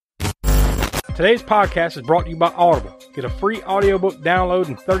Today's podcast is brought to you by Audible. Get a free audiobook download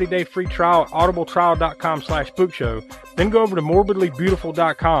and 30-day free trial at audibletrial.com/spookshow. Then go over to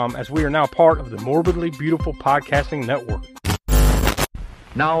morbidlybeautiful.com as we are now part of the Morbidly Beautiful Podcasting Network.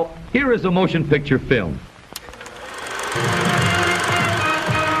 Now, here is a motion picture film.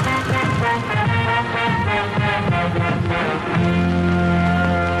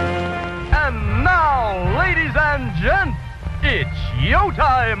 And now, ladies and gents, it's yo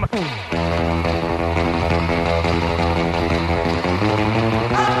time!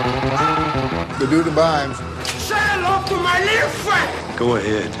 To do the bimes. Say hello to my little friend! Go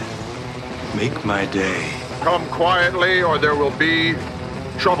ahead. Make my day. Come quietly or there will be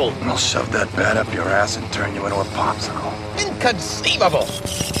trouble. I'll shove that bat up your ass and turn you into a popsicle. Inconceivable!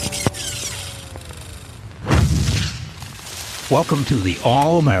 Welcome to the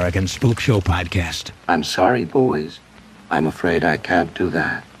All-American Spook Show podcast. I'm sorry, boys. I'm afraid I can't do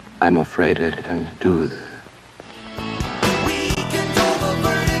that. I'm afraid I can do that. We control the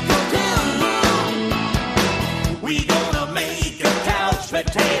vertical down. We gonna make a couch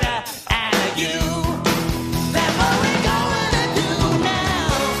potato out of you. That's what we gonna do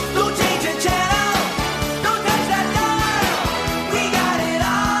now. Don't change the channel. Don't touch that dial. We got it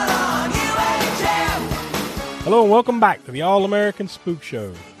all on UHF. Hello and welcome back to the All-American Spook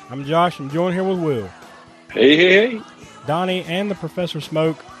Show. I'm Josh. I'm joined here with Will. Hey. Donnie and the Professor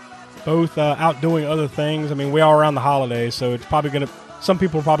Smoke, both out doing other things. I mean, we are around the holidays, so it's probably some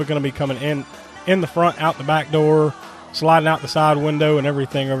people are probably going to be coming in the front, out the back door, sliding out the side window and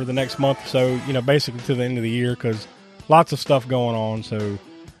everything over the next month or so, basically to the end of the year, because lots of stuff going on, so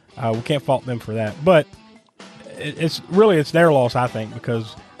we can't fault them for that. But it's their loss, I think,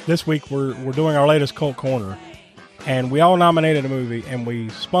 because this week we're doing our latest Cult Corner, and we all nominated a movie, and we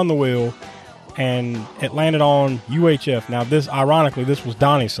spun the wheel, and it landed on UHF. Now, ironically, this was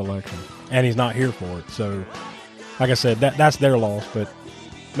Donnie's selection, and he's not here for it. So, like I said, that's their loss. But,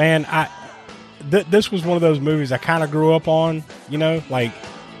 man, this was one of those movies I kind of grew up on,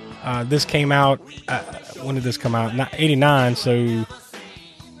 this came out, when did this come out? 89, so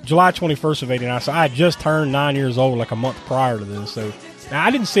July 21st of 89. So I had just turned 9 years old like a month prior to this. So, now,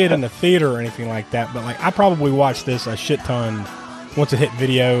 I didn't see it in the theater or anything like that, but, I probably watched this a shit ton once it hit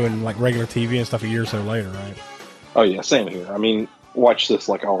video and regular TV and stuff a year or so later, right? Oh yeah, same here. I mean, watch this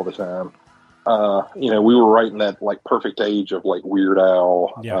all the time. We were right in that perfect age of Weird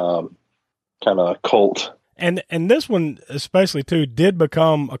Al, kind of cult. And this one especially too did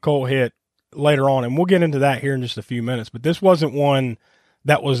become a cult hit later on, and we'll get into that here in just a few minutes. But this wasn't one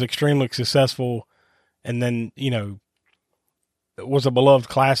that was extremely successful, and then it was a beloved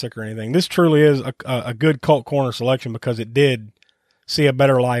classic or anything. This truly is a good Cult Corner selection because it did see a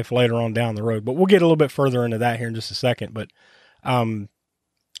better life later on down the road. But we'll get a little bit further into that here in just a second. But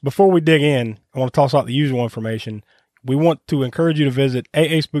before we dig in, I want to toss out the usual information. We want to encourage you to visit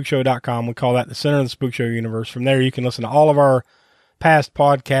aaspookshow.com. We call that the center of the Spook Show universe. From there, you can listen to all of our past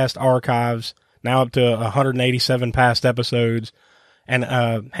podcast archives, now up to 187 past episodes, and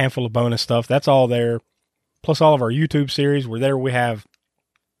a handful of bonus stuff. That's all there. Plus all of our YouTube series. We have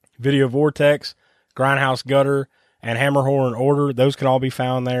Video Vortex, Grindhouse Gutter, and Hammer, Horror, and Order. Those can all be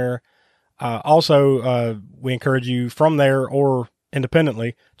found there. Also, we encourage you from there or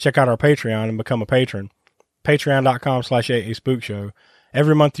independently, check out our Patreon and become a patron. Patreon.com/AASpookShow.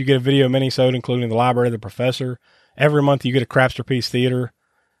 Every month you get a video mini-sode, including the Library of the Professor. Every month you get a Crapster Piece Theater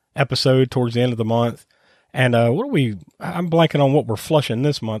episode towards the end of the month. And I'm blanking on what we're flushing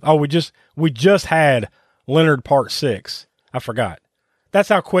this month. Oh, we just had Leonard Part 6. I forgot. That's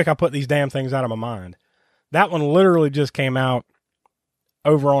how quick I put these damn things out of my mind. That one literally just came out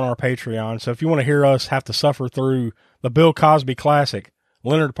over on our Patreon. So if you want to hear us have to suffer through the Bill Cosby classic,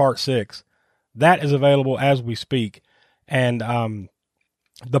 Leonard Part 6, that is available as we speak. And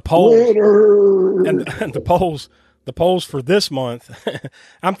the polls and the polls for this month,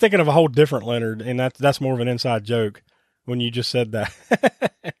 I'm thinking of a whole different Leonard, and that's more of an inside joke when you just said that.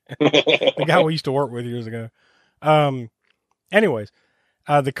 The guy we used to work with years ago. Anyways.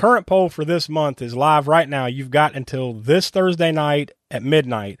 The current poll for this month is live right now. You've got until this Thursday night at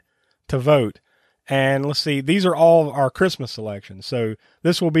midnight to vote. And let's see, these are all our Christmas selections. So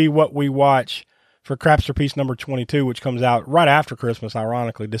this will be what we watch for Crapster Piece number 22, which comes out right after Christmas,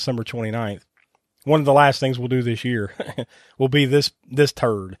 ironically, December 29th. One of the last things we'll do this year will be this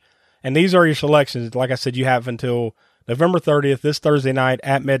turd. And these are your selections. Like I said, you have until November 30th, this Thursday night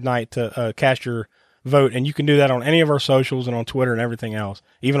at midnight to cast your vote, and you can do that on any of our socials and on Twitter and everything else.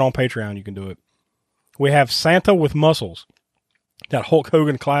 Even on Patreon, you can do it. We have Santa with Muscles, that Hulk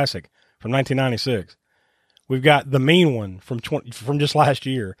Hogan classic from 1996. We've got The Mean One from just last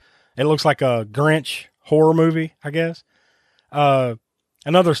year. It looks like a Grinch horror movie, I guess.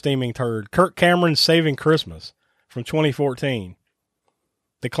 Another steaming turd, Kirk Cameron's Saving Christmas from 2014.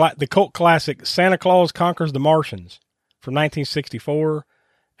 The cult classic Santa Claus Conquers the Martians from 1964.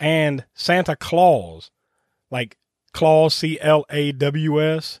 And Santa Claus, like Claus, Claws,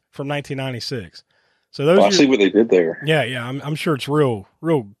 from 1996. So those. I see what they did there. Yeah. I'm sure it's real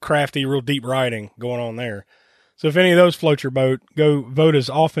crafty, real deep writing going on there. So if any of those float your boat, go vote as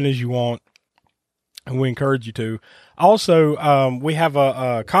often as you want, and we encourage you to. Also, we have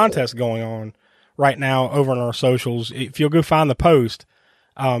a contest going on right now over on our socials. If you'll go find the post,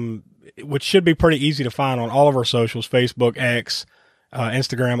 which should be pretty easy to find on all of our socials, Facebook, X,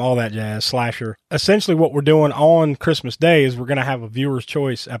 Instagram, all that jazz, Slasher. Essentially what we're doing on Christmas Day is we're going to have a viewer's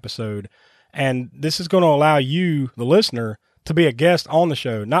choice episode. And this is going to allow you, the listener, to be a guest on the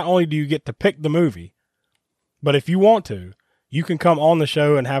show. Not only do you get to pick the movie, but if you want to, you can come on the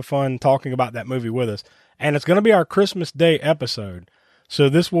show and have fun talking about that movie with us. And it's going to be our Christmas Day episode. So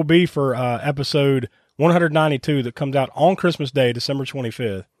this will be for episode 192 that comes out on Christmas Day, December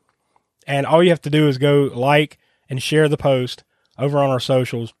 25th. And all you have to do is go like and share the post over on our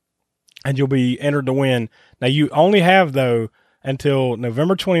socials, and you'll be entered to win. Now, you only have, though, until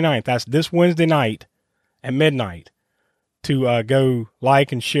November 29th. That's this Wednesday night at midnight to go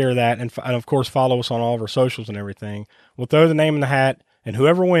like and share that, and of course, follow us on all of our socials and everything. We'll throw the name in the hat, and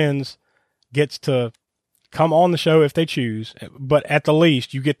whoever wins gets to come on the show if they choose. But at the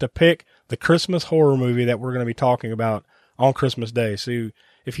least, you get to pick the Christmas horror movie that we're going to be talking about on Christmas Day. So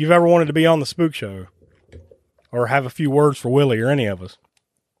if you've ever wanted to be on the Spook Show, or have a few words for Willie or any of us,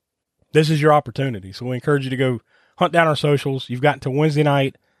 this is your opportunity. So we encourage you to go hunt down our socials. You've got until Wednesday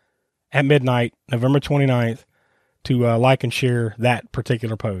night at midnight, November 29th, to like and share that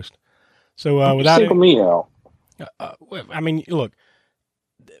particular post. So without single me out. I mean, look,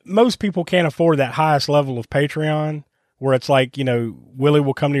 most people can't afford that highest level of Patreon where it's like, Willie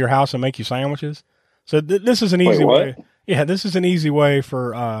will come to your house and make you sandwiches. So this is an easy way. Yeah, this is an easy way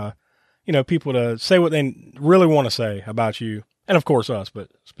for people to say what they really want to say about you, and of course us, but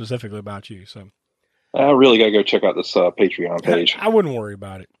specifically about you. So I really got to go check out this Patreon page. I wouldn't worry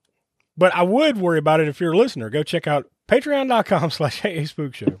about it, but I would worry about it if you're a listener. Go check out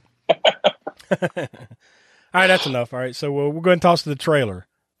patreon.com/HeySpookShow. All right, that's enough. All right, so we'll go ahead and toss to the trailer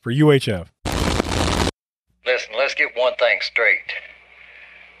for UHF. Listen, let's get one thing straight.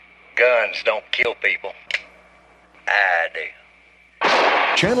 Guns don't kill people. I do.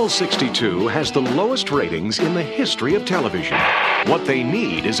 Channel 62 has the lowest ratings in the history of television. What they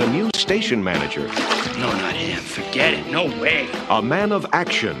need is a new station manager. No, not him. Forget it. No way. A man of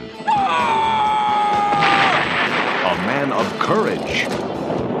action. A man of courage.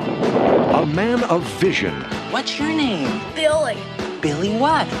 A man of vision. What's your name? Billy. Billy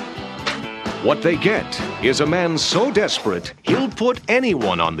what? What they get is a man so desperate, he'll put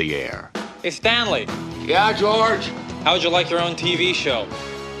anyone on the air. Hey, Stanley. Yeah, George? How would you like your own TV show?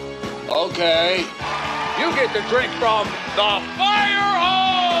 Okay. You get to drink from the fire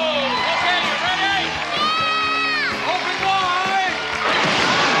hose! Okay, you ready? Yeah! Open wide!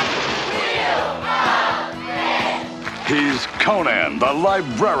 He's Conan, the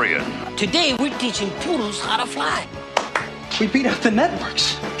librarian. Today, we're teaching poodles how to fly. We beat out the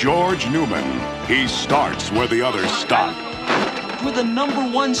networks. George Newman. He starts where the others stop. We're the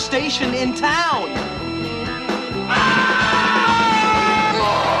 #1 station in town.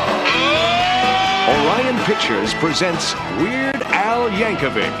 Orion Pictures presents Weird Al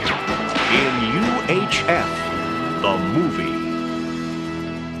Yankovic in UHF, the movie.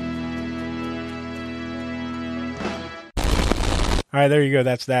 All right, there you go.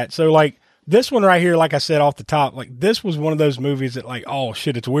 That's that. So, this one right here, like I said off the top, this was one of those movies that, oh,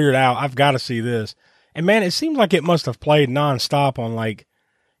 shit, it's Weird Al. I've got to see this. And, man, it seems like it must have played nonstop on,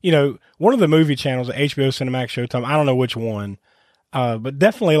 one of the movie channels, HBO Cinemax, Showtime. I don't know which one. But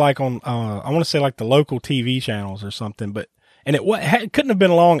definitely on, I want to say the local TV channels or something. And it couldn't have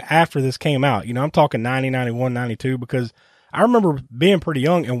been long after this came out. I'm talking 90, 91, 92, because I remember being pretty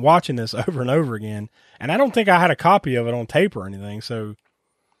young and watching this over and over again. And I don't think I had a copy of it on tape or anything. So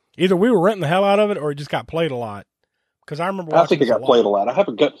either we were renting the hell out of it or it just got played a lot. Because I remember watching I think it got played a lot. I have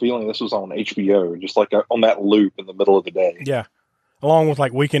a gut feeling this was on HBO, just on that loop in the middle of the day. Yeah. Along with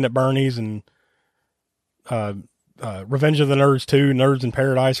Weekend at Bernie's and Revenge of the Nerds 2, Nerds in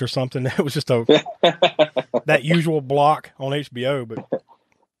Paradise or something. It was just that usual block on HBO. But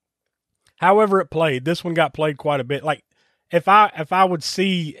however it played, this one got played quite a bit. If I would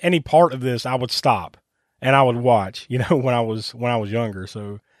see any part of this, I would stop and I would watch, when I was younger.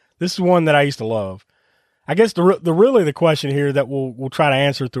 So this is one that I used to love. I guess the question here that we'll try to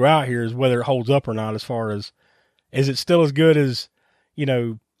answer throughout here is whether it holds up or not, as far as, is it still as good as,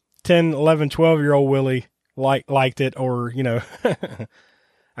 10, 11, 12-year-old Willie liked it, or,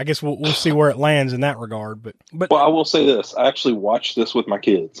 I guess we'll see where it lands in that regard. But well, I will say this. I actually watched this with my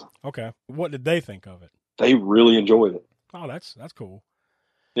kids. Okay. What did they think of it? They really enjoyed it. Oh, that's cool.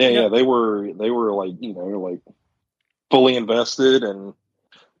 Yeah, they were like, like fully invested, and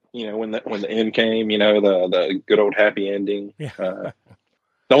when the end came, the good old happy ending. Yeah. The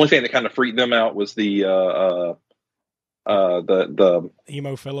only thing that kind of freaked them out was the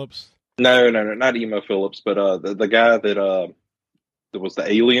Emo Phillips. No, not Emo Phillips, but the guy that was the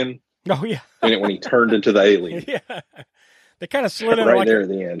alien. Oh yeah, when he turned into the alien. Yeah, they kind of slid in right there at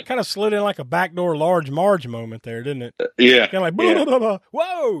the end. Kind of slid in like a backdoor Large Marge moment there, didn't it? Yeah, kind of like blah, blah, blah,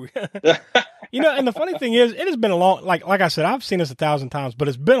 whoa. And the funny thing is, it has been a long, like I said, I've seen this 1,000 times, but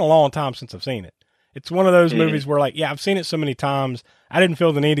it's been a long time since I've seen it. It's one of those movies where, like, yeah, I've seen it so many times, I didn't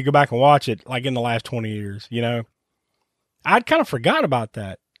feel the need to go back and watch it like in the last 20 years. I'd kind of forgot about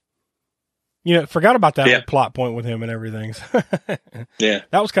that. Forgot about that whole plot point with him and everything. Yeah.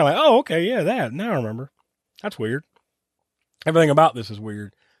 That was kind of like, oh, okay, yeah, that. Now I remember. That's weird. Everything about this is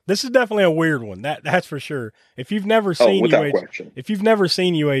weird. This is definitely a weird one. That's for sure. If you've never seen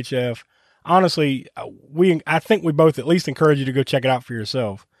UHF, honestly, I think we both at least encourage you to go check it out for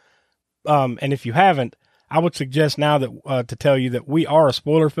yourself. And if you haven't, I would suggest now that to tell you that we are a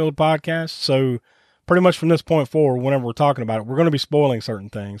spoiler-filled podcast. So pretty much from this point forward, whenever we're talking about it, we're going to be spoiling certain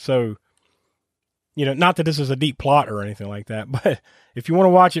things. So, not that this is a deep plot or anything like that, but if you want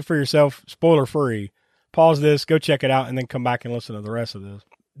to watch it for yourself, spoiler-free, pause this, go check it out, and then come back and listen to the rest of this.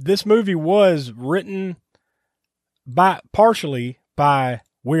 This movie was written partially by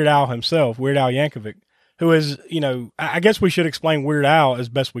Weird Al himself, Weird Al Yankovic, who is, I guess we should explain Weird Al as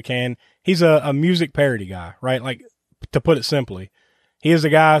best we can. He's a music parody guy, right? Like, to put it simply, he is a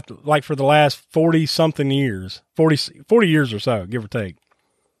guy, like, for the last 40-something years, 40 years or so, give or take.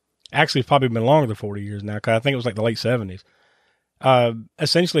 Actually, it's probably been longer than 40 years now, because I think it was like the late 70s.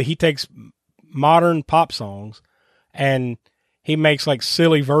 Essentially, he takes modern pop songs and he makes like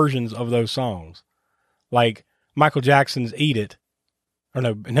silly versions of those songs. Like Michael Jackson's Eat It. Or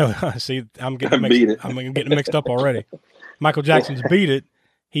no, see, I'm getting mixed up already. Michael Jackson's Beat It,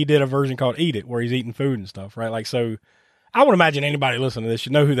 he did a version called Eat It, where he's eating food and stuff, right? Like, so I would imagine anybody listening to this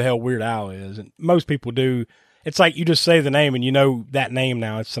should know who the hell Weird Al is. And most people do. It's like you just say the name and you know that name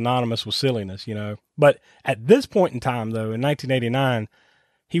now. It's synonymous with silliness, But at this point in time, though, in 1989,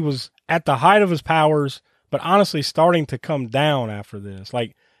 he was at the height of his powers, but honestly starting to come down after this.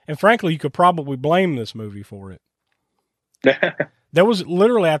 Like, and frankly, you could probably blame this movie for it. There was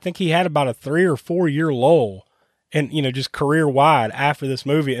literally, I think he had about a 3 or 4 year lull and, just career wide after this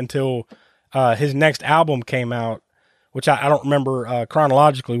movie until his next album came out, which I don't remember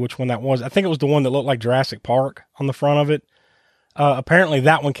chronologically which one that was. I think it was the one that looked like Jurassic Park on the front of it. Apparently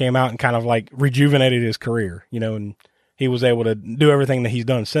that one came out and kind of like rejuvenated his career, and he was able to do everything that he's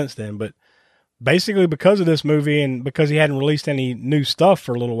done since then. But basically because of this movie and because he hadn't released any new stuff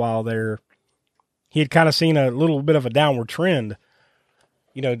for a little while there, he had kind of seen a little bit of a downward trend,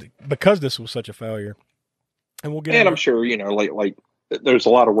 because this was such a failure. And we'll get I'm sure, like there's a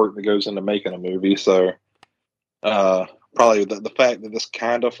lot of work that goes into making a movie. So probably the fact that this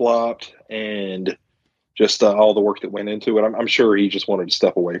kind of flopped and just all the work that went into it, I'm sure he just wanted to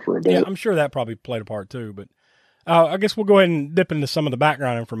step away for a bit. Yeah, I'm sure that probably played a part too. But I guess we'll go ahead and dip into some of the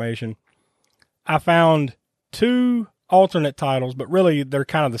background information. I found 2 alternate titles, but really they're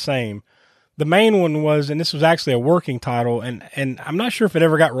kind of the same. The main one was, and this was actually a working title, and I'm not sure if it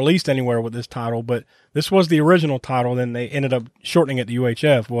ever got released anywhere with this title, but this was the original title, then they ended up shortening it to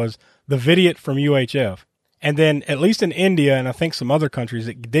UHF, was The Vidiot from UHF. And then, at least in India, and I think some other countries,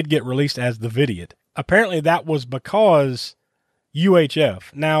 it did get released as The Vidiot. Apparently that was because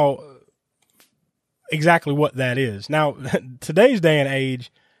UHF. Now, exactly what that is. Now, today's day and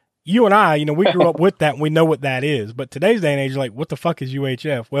age, you and I, we grew up with that and we know what that is. But today's day and age, like, what the fuck is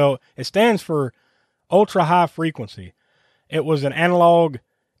UHF? Well, it stands for Ultra High Frequency. It was an analog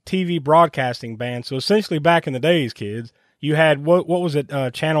TV broadcasting band. So essentially back in the days, kids, you had, what was it,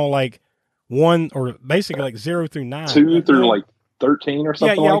 channel like 1 or basically like 0 through 9. 2 through like 13 or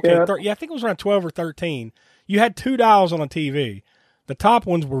something like that? I think it was around 12 or 13. You had 2 dials on a TV. The top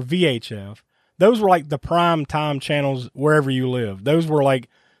ones were VHF. Those were like the prime time channels wherever you lived. Those were like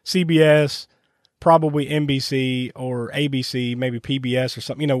CBS, probably NBC or ABC, maybe PBS or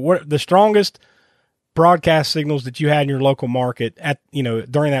something. The strongest broadcast signals that you had in your local market at,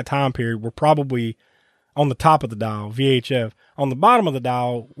 during that time period were probably on the top of the dial, VHF. On the bottom of the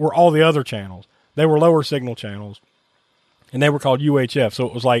dial were all the other channels. They were lower signal channels, and they were called UHF. So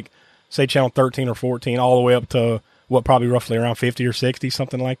it was like, say, channel 13 or 14, all the way up to what, probably roughly around 50 or 60,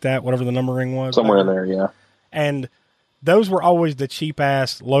 something like that, whatever the numbering was. Somewhere in there, yeah. And those were always the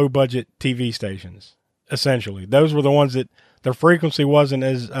cheap-ass, low-budget TV stations, essentially. Those were the ones that their frequency wasn't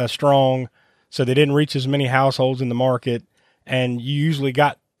as strong, so they didn't reach as many households in the market, and you usually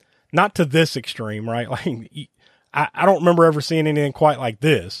got, not to this extreme, right? Like, I don't remember ever seeing anything quite like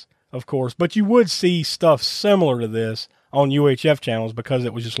this, of course, but you would see stuff similar to this on UHF channels because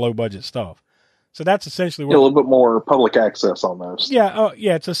it was just low-budget stuff. So that's essentially what... a little bit more public access almost. Yeah,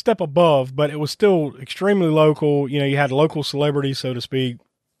 yeah, it's a step above, but it was still extremely local. You know, you had local celebrities, so to speak.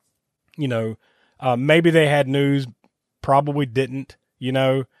 You know, maybe they had news, probably didn't, you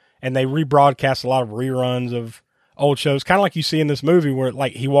know, and they rebroadcast a lot of reruns of old shows, kind of like you see in this movie where,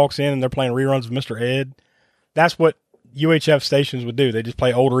 like, he walks in and they're playing reruns of Mr. Ed. That's what UHF stations would do. They just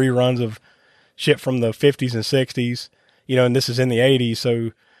play old reruns of shit from the 50s and 60s, you know, and this is in the 80s,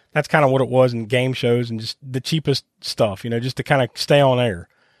 so... That's kind of what it was in game shows and just the cheapest stuff, you know, just to kind of stay on air.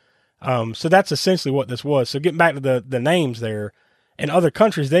 So that's essentially what this was. So getting back to the names there, in other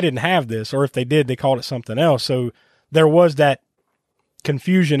countries, they didn't have this, or if they did, they called it something else. So there was that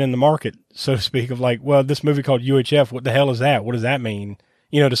confusion in the market, so to speak, of like, well, this movie called UHF, what the hell is that? What does that mean?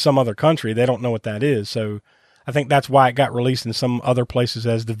 You know, to some other country, they don't know what that is. So I think that's why it got released in some other places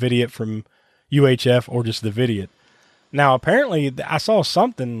as the Vidiot from UHF or just the Vidiot. Now, apparently, I saw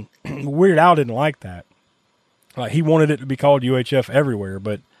something, Weird Al didn't like that. He wanted it to be called UHF everywhere,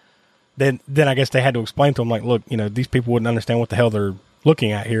 but then I guess they had to explain to him, like, look, you know, these people wouldn't understand what the hell they're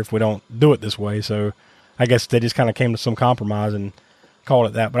looking at here if we don't do it this way. So I guess they just kind of came to some compromise and called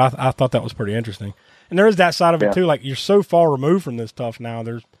it that. But I thought that was pretty interesting. And there is that side of it, too. Like, you're so far removed from this stuff now.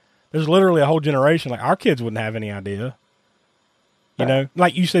 There's literally a whole generation. Like, our kids wouldn't have any idea. You know,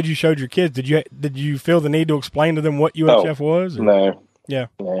 like you said, you showed your kids. Did you feel the need to explain to them what UHF was? Or? No. Yeah.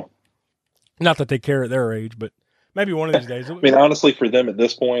 No. Not that they care at their age, but maybe one of these days. I mean, honestly, for them at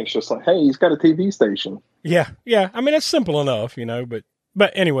this point, it's just like, hey, he's got a TV station. Yeah. I mean, it's simple enough, you know. But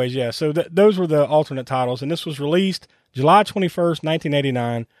anyways, yeah. So those were the alternate titles, and this was released July 21st,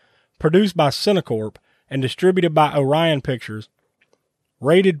 1989, produced by Cinecorp and distributed by Orion Pictures.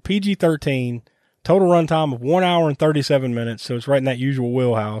 Rated PG-13. Total runtime of 1 hour and 37 minutes, so it's right in that usual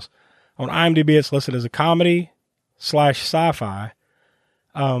wheelhouse. On IMDb, it's listed as a comedy/sci-fi.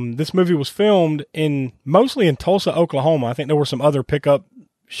 This movie was filmed mostly in Tulsa, Oklahoma. I think there were some other pickup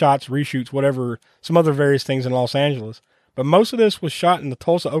shots, reshoots, whatever, some other various things in Los Angeles. But most of this was shot in the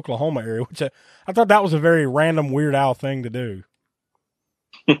Tulsa, Oklahoma area, which I thought that was a very random Weird Al thing to do.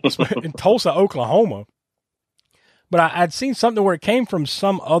 In Tulsa, Oklahoma. But I'd seen something where it came from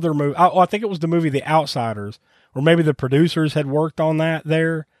some other movie. I think it was the movie The Outsiders, or maybe the producers had worked on that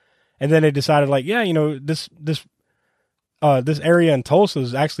there, and then they decided, like, yeah, you know, this area in Tulsa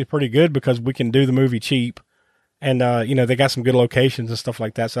is actually pretty good because we can do the movie cheap, and you know, they got some good locations and stuff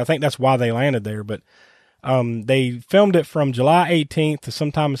like that. So I think that's why they landed there. But they filmed it from July 18th to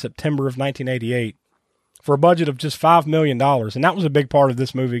sometime in September of 1988 for a budget of just $5 million, and that was a big part of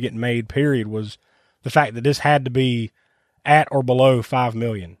this movie getting made. Period. Was the fact that this had to be at or below $5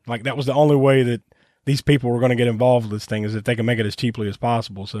 million. Like, that was the only way that these people were going to get involved with this thing, is if they can make it as cheaply as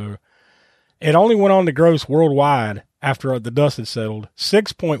possible. So it only went on to gross worldwide, after the dust had settled,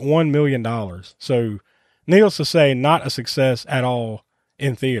 $6.1 million. So needless to say, not a success at all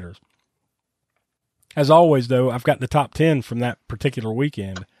in theaters. As always, though, I've got the top 10 from that particular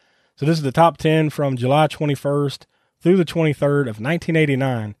weekend. So this is the top 10 from July 21st through the 23rd of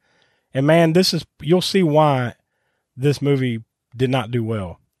 1989. And man, you'll see why this movie did not do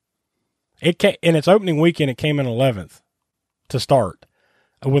well. In its opening weekend, it came in 11th to start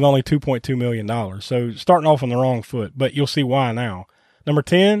with only $2.2 million. So starting off on the wrong foot, but you'll see why now. Number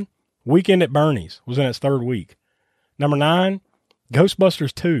 10, Weekend at Bernie's, was in its third week. Number 9,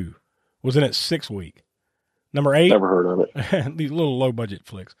 Ghostbusters 2 was in its sixth week. Number 8. Never heard of it. These little low budget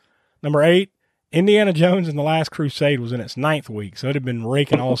flicks. Number 8, Indiana Jones and the Last Crusade was in its 9th week, so it had been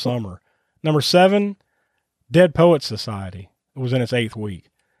raking all summer. Number 7, Dead Poets Society was in its 8th week.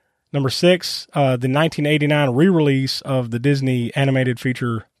 Number 6, the 1989 re-release of the Disney animated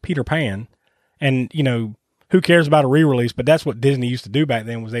feature Peter Pan. And, you know, who cares about a re-release? But that's what Disney used to do back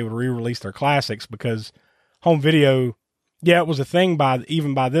then, was they would re-release their classics, because home video, yeah, it was a thing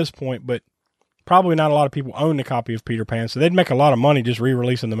even by this point, but probably not a lot of people owned a copy of Peter Pan, so they'd make a lot of money just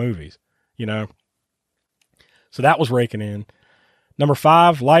re-releasing the movies, you know. So that was raking in. Number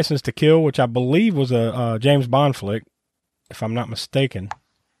 5, License to Kill, which I believe was a James Bond flick, if I'm not mistaken.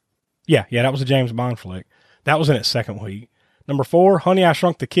 Yeah, that was a James Bond flick. That was in its second week. Number 4, Honey, I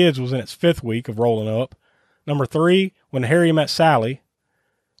Shrunk the Kids was in its 5th week of rolling up. Number 3, When Harry Met Sally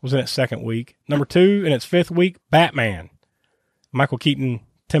was in its 2nd week. Number 2, in its 5th week, Batman, Michael Keaton,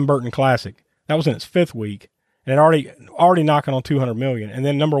 Tim Burton classic. That was in its 5th week, and it already knocking on 200 million. And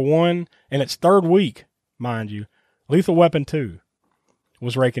then number 1, in its 3rd week, mind you, Lethal Weapon 2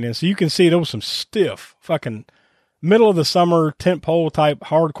 was raking in. So you can see there was some stiff fucking middle of the summer tentpole type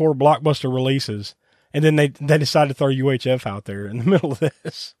hardcore blockbuster releases. And then they decided to throw UHF out there in the middle of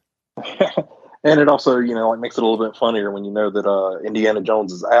this. And it also, like makes it a little bit funnier when you know that Indiana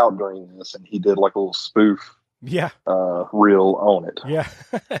Jones is out during this, and he did like a little spoof, reel on it. Yeah,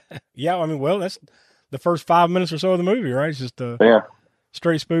 yeah. I mean, well, that's the first 5 minutes or so of the movie, right? It's just a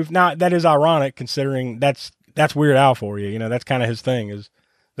straight spoof. Now that is ironic, considering that's Weird Al for you. That's kind of his thing is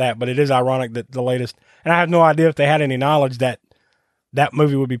that. But it is ironic that the latest, and I have no idea if they had any knowledge that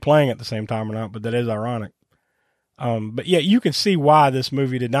movie would be playing at the same time or not. But that is ironic. But yeah, you can see why this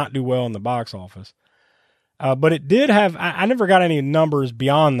movie did not do well in the box office. But it did have, I never got any numbers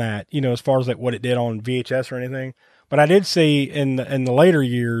beyond that, as far as like what it did on VHS or anything. But I did see in the later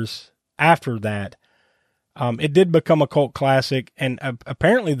years after that, it did become a cult classic. And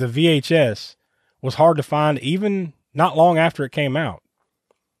apparently the VHS was hard to find even not long after it came out.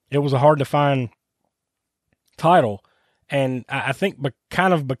 It was a hard to find title. And I think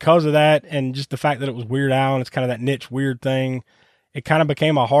kind of because of that and just the fact that it was Weird Al and it's kind of that niche weird thing, it kind of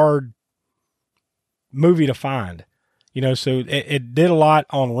became a hard movie to find, so it did a lot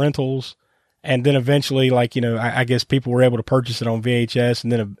on rentals. And then eventually, I guess people were able to purchase it on VHS,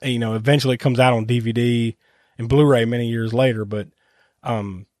 and then, eventually it comes out on DVD and Blu-ray many years later. But,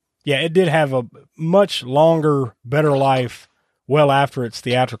 it did have a much longer, better life well after its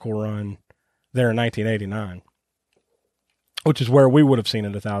theatrical run there in 1989. Which is where we would have seen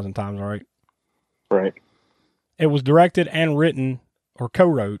it 1,000 times, all right? Right. It was directed and written, or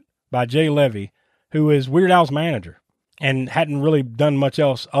co-wrote, by Jay Levy, who is Weird Al's manager, and hadn't really done much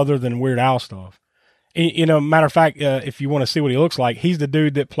else other than Weird Al stuff. Matter of fact, if you want to see what he looks like, he's the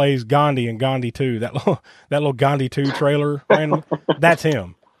dude that plays Gandhi in Gandhi 2, that little Gandhi 2 trailer, randomly. That's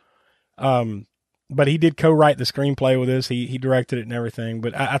him. But he did co-write the screenplay with this. He directed it and everything.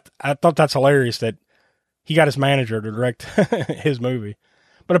 But I thought that's hilarious that he got his manager to direct his movie.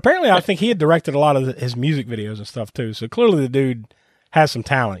 But apparently I think he had directed a lot of his music videos and stuff too. So clearly the dude has some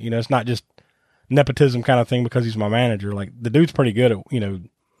talent. It's not just nepotism kind of thing because he's my manager. Like the dude's pretty good at,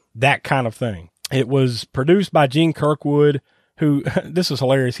 that kind of thing. It was produced by Gene Kirkwood, who, this is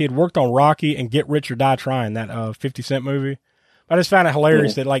hilarious. He had worked on Rocky and Get Rich or Die Trying, that 50 Cent movie. I just found it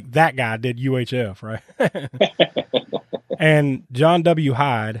hilarious that like that guy did UHF, right? And John W.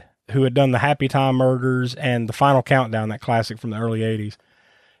 Hyde, who had done the Happy Time Murders and the Final Countdown, that classic from the early 80s.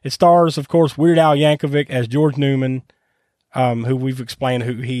 It stars, of course, Weird Al Yankovic as George Newman, who we've explained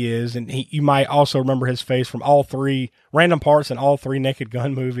who he is. And you might also remember his face from all 3 random parts in all 3 Naked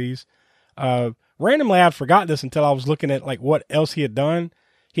Gun movies. Randomly, I'd forgot this until I was looking at like what else he had done.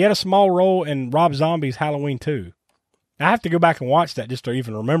 He had a small role in Rob Zombie's Halloween 2. I have to go back and watch that just to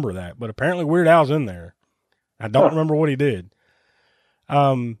even remember that. But apparently Weird Al's in there. I don't remember what he did.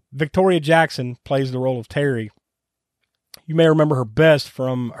 Victoria Jackson plays the role of Terry. You may remember her best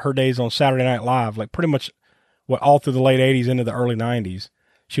from her days on Saturday Night Live, like pretty much all through the late 80s into the early 90s.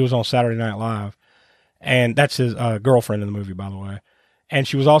 She was on Saturday Night Live. And that's his girlfriend in the movie, by the way. And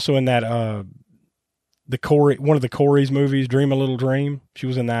she was also in that one of the Corey's movies, Dream a Little Dream. She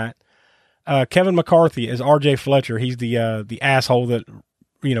was in that. Kevin McCarthy is R.J. Fletcher. He's the asshole that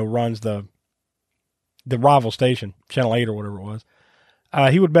runs the rival station, Channel 8 or whatever it was.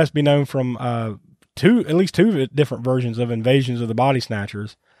 He would best be known from at least two different versions of Invasions of the Body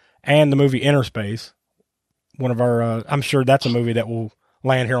Snatchers and the movie Inner Space. One of our, I'm sure that's a movie that will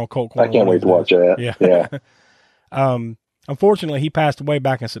land here on Cult Corner. I can't wait to watch that. Yeah. Unfortunately, he passed away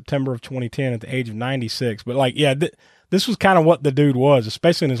back in September of 2010 at the age of 96. But this was kind of what the dude was,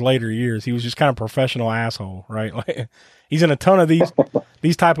 especially in his later years. He was just kind of professional asshole, right? Like he's in a ton of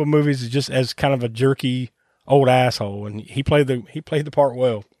these type of movies just as kind of a jerky old asshole, and he played the part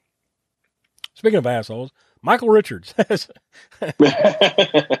well. Speaking of assholes, Michael Richards.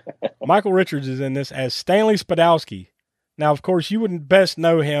 Michael Richards is in this as Stanley Spadowski. Now, of course, you would best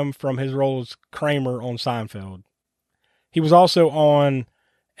know him from his role as Kramer on Seinfeld. He was also on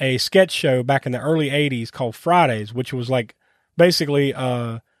a sketch show back in the early 80s called Fridays, which was like basically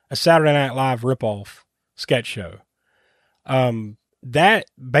a Saturday Night Live ripoff sketch show. That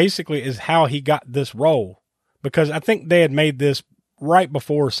basically is how he got this role, because I think they had made this right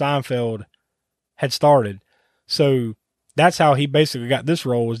before Seinfeld had started. So that's how he basically got this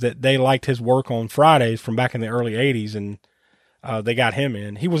role, was that they liked his work on Fridays from back in the early 80s. And They got him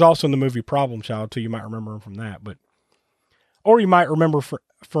in. He was also in the movie Problem Child too. You might remember him from that, or you might remember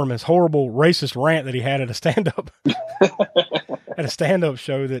from his horrible racist rant that he had at a stand-up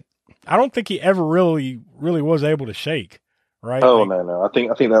show that I don't think he ever really was able to shake. Right? Oh, no. I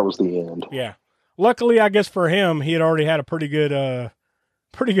think that was the end. Yeah. Luckily, I guess for him, he had already had a pretty good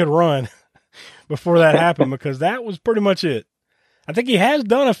run before that happened, because that was pretty much it. I think he has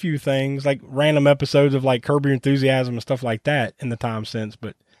done a few things, like random episodes of like Curb Your Enthusiasm and stuff like that in the time since,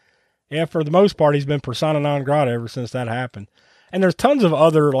 but yeah, for the most part, he's been persona non grata ever since that happened. And there's tons of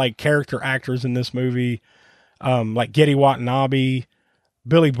other like character actors in this movie, like Geddy Watanabe,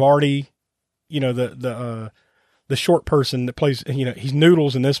 Billy Barty, the short person that plays, he's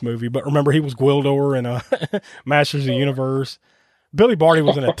Noodles in this movie, but remember he was Gwildor in Masters of the Universe. Billy Barty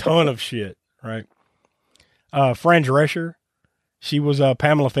was in a ton of shit, right? Fran Drescher, she was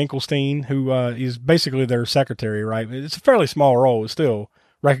Pamela Finkelstein, who is basically their secretary, right? It's a fairly small role. It's still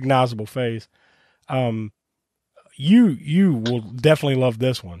recognizable face. You will definitely love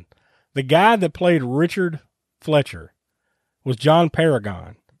this one. The guy that played Richard Fletcher was John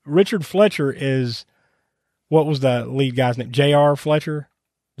Paragon. Richard Fletcher is, what was the lead guy's name? J.R. Fletcher?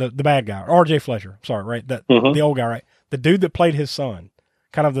 The bad guy. R.J. Fletcher. Sorry, right? The old guy, right? The dude that played his son.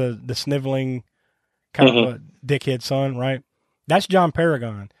 Kind of the sniveling, kind of a dickhead son, right? That's John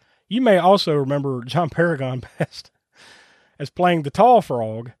Paragon. You may also remember John Paragon best as playing the tall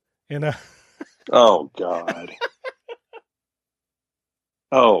frog in a... Oh, God.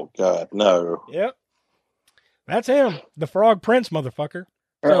 Oh, God, no. Yep. That's him. The Frog Prince, motherfucker.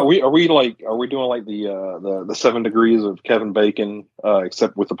 So, are we doing like the 7 degrees of Kevin Bacon,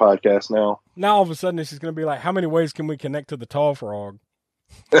 except with the podcast now? Now all of a sudden this is going to be like, how many ways can we connect to the tall frog?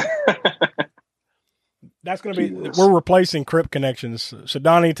 That's going to be, we're replacing Crip connections. So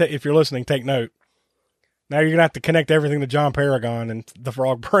Donnie, if you're listening, take note. Now you're going to have to connect everything to John Paragon and the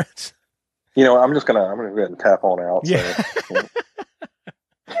Frog Prince. I'm gonna go ahead and tap on out. Yeah. So.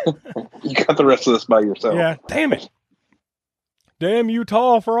 You got the rest of this by yourself. Yeah. Damn it. Damn you,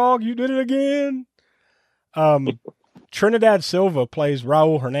 tall frog. You did it again. Trinidad Silva plays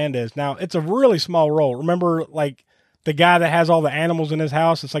Raul Hernandez. Now, it's a really small role. Remember, like, the guy that has all the animals in his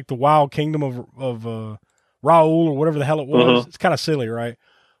house? It's like the wild kingdom of Raul or whatever the hell it was. It's kind of silly, right?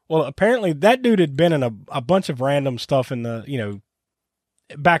 Well, apparently that dude had been in a bunch of random stuff in the,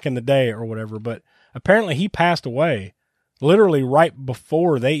 back in the day or whatever, but apparently he passed away literally right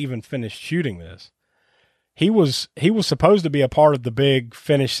before they even finished shooting this. He was supposed to be a part of the big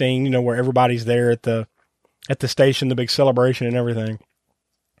finish scene, where everybody's there at the station, the big celebration and everything.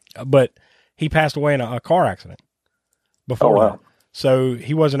 But he passed away in a car accident before that. So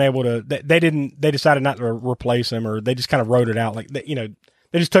he wasn't able to, they decided not to replace him, or they just kind of wrote it out. Like, they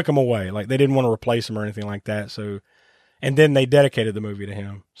just took him away. Like, they didn't want to replace him or anything like that. So, and then they dedicated the movie to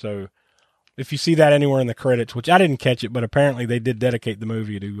him. So if you see that anywhere in the credits, which I didn't catch it, but apparently they did dedicate the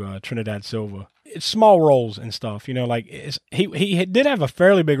movie to Trinidad Silva. It's small roles and stuff, like he did have a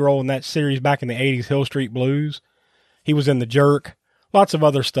fairly big role in that series back in the 80s, Hill Street Blues. He was in The Jerk, lots of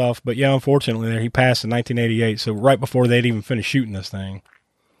other stuff, but yeah, unfortunately he passed in 1988, so right before they'd even finished shooting this thing.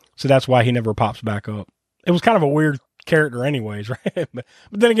 So that's why he never pops back up. It was kind of a weird character anyways, right? but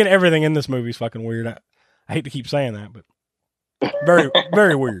then again, everything in this movie is fucking weird. I hate to keep saying that, but very,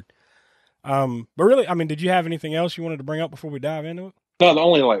 very weird. But really, I mean, did you have anything else you wanted to bring up before we dive into it? No, the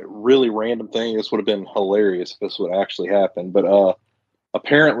only really random thing, this would have been hilarious if this would actually happen, but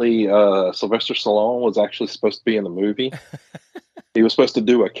apparently Sylvester Stallone was actually supposed to be in the movie. He was supposed to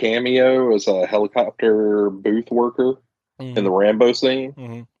do a cameo as a helicopter booth worker in the Rambo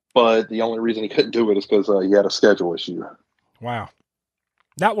scene, but the only reason he couldn't do it is because he had a schedule issue. Wow.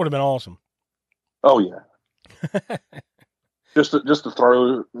 That would have been awesome. Oh, yeah. just to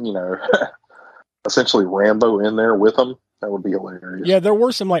throw, essentially Rambo in there with him. That would be hilarious. Yeah, there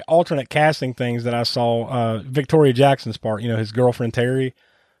were some like alternate casting things that I saw. Victoria Jackson's part, his girlfriend Terry.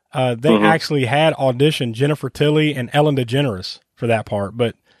 They actually had auditioned Jennifer Tilly and Ellen DeGeneres for that part,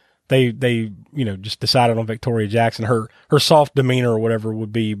 but they just decided on Victoria Jackson. Her soft demeanor or whatever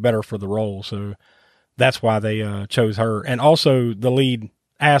would be better for the role, so that's why they chose her. And also the lead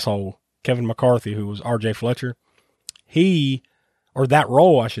asshole, Kevin McCarthy, who was R.J. Fletcher. That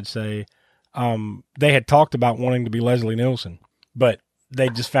role, I should say. They had talked about wanting to be Leslie Nielsen, but they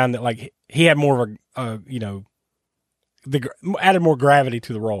just found that like he had more of added more gravity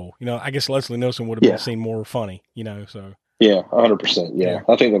to the role. I guess Leslie Nielsen would have been seen more funny, so. Yeah, 100%. Yeah.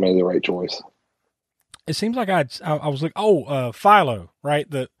 I think they made the right choice. It seems like I was like, Philo, right?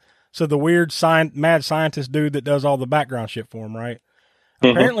 So the weird mad scientist dude that does all the background shit for him, right?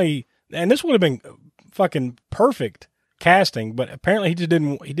 Apparently, and this would have been fucking perfect casting, but apparently he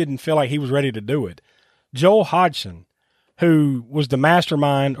didn't feel like he was ready to do it. Joel Hodgson, who was the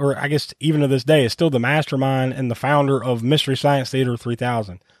mastermind, or I guess even to this day is still the mastermind and the founder of Mystery Science Theater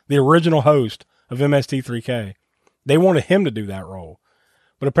 3000, the original host of MST3K. They wanted him to do that role.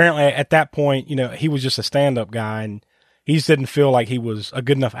 But apparently at that point, he was just a stand-up guy, and he just didn't feel like he was a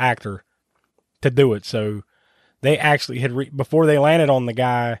good enough actor to do it. So they actually had, before they landed on the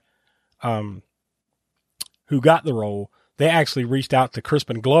guy who got the role, they actually reached out to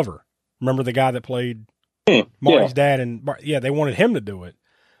Crispin Glover. Remember the guy that played Marty's dad? And they wanted him to do it.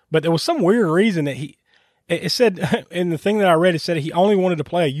 But there was some weird reason that it said, in the thing that I read, it said he only wanted to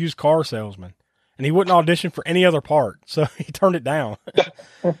play a used car salesman. And he wouldn't audition for any other part, so he turned it down.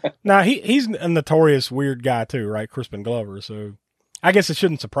 Now, he's a notorious weird guy too, right? Crispin Glover. So I guess it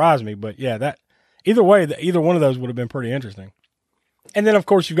shouldn't surprise me, but yeah, that either way, either one of those would have been pretty interesting. And then, of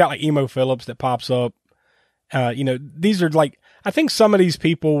course, you've got like Emo Phillips that pops up. These are like, I think some of these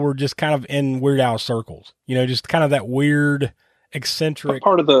people were just kind of in Weird Al circles, just kind of that weird, eccentric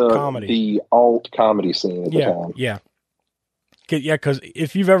part of the comedy. The alt comedy scene at the time. Yeah. Yeah, because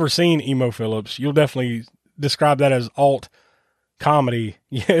if you've ever seen Emo Phillips, you'll definitely describe that as alt comedy.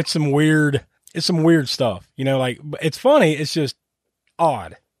 Yeah, it's some weird stuff. It's funny. It's just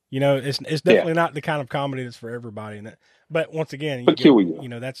odd. It's definitely not the kind of comedy that's for everybody. But once again,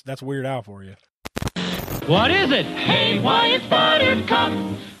 that's Weird Al for you. What is it? Hey, why it's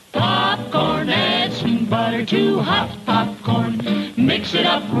Buttercup. Popcorn, add some butter to hot popcorn. Mix it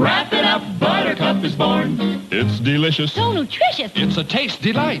up, wrap it up, Buttercup is born. It's delicious. So nutritious. It's a taste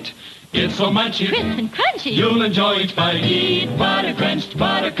delight. It's so munchy, Crisp and crunchy. you'll enjoy each bite. Eat butter-drenched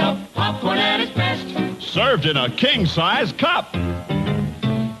Buttercup, popcorn at its best. Served in a king-size cup.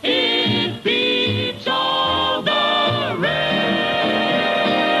 It beats all the rest.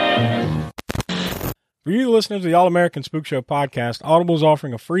 For you listeners of the All-American Spook Show podcast, Audible is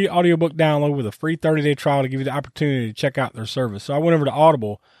offering a free audiobook download with a free 30-day trial to give you the opportunity to check out their service. So I went over to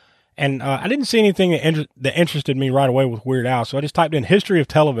Audible, and I didn't see anything that interested me right away with Weird Al, so I just typed in history of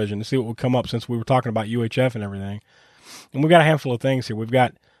television to see what would come up since we were talking about UHF and everything. And we've got a handful of things here. We've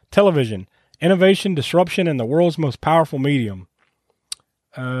got television, innovation, disruption, and the world's most powerful medium.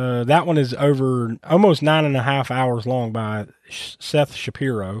 That one is over almost 9.5 hours long by Seth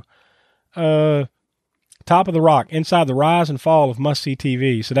Shapiro. Top of the Rock, Inside the Rise and Fall of Must-See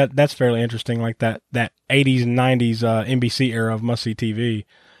TV. So that's fairly interesting, like that 80s and 90s NBC era of Must-See TV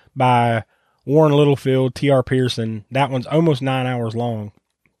by Warren Littlefield, T.R. Pearson. That one's almost 9 hours long.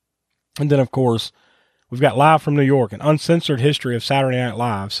 And then, of course, we've got Live from New York, an uncensored history of Saturday Night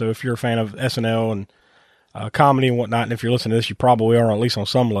Live. So if you're a fan of SNL and comedy and whatnot, and if you're listening to this, you probably are, at least on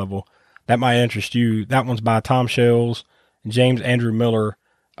some level. That might interest you. That one's by Tom Shells and James Andrew Miller.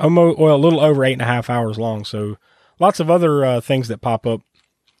 A little over 8.5 hours long. So lots of other things that pop up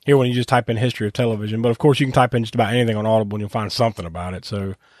here when you just type in history of television. But of course, you can type in just about anything on Audible and you'll find something about it.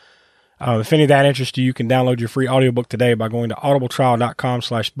 So if any of that interests you, you can download your free audiobook today by going to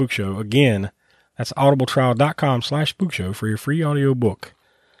audibletrial.com/spookshow. Again, that's audibletrial.com/spookshow for your free audiobook.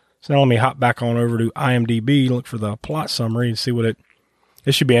 So now let me hop back on over to IMDb, look for the plot summary and see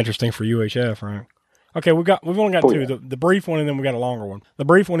this should be interesting for UHF, right? Okay, we've only got two, the brief one and then we got a longer one. The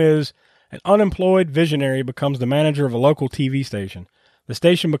brief one is, an unemployed visionary becomes the manager of a local TV station. The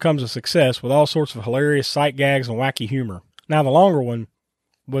station becomes a success with all sorts of hilarious sight gags and wacky humor. Now the longer one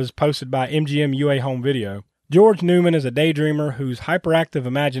was posted by MGM UA Home Video. George Newman is a daydreamer whose hyperactive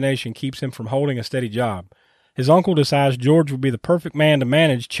imagination keeps him from holding a steady job. His uncle decides George would be the perfect man to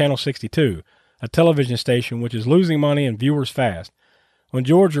manage Channel 62, a television station which is losing money and viewers fast. When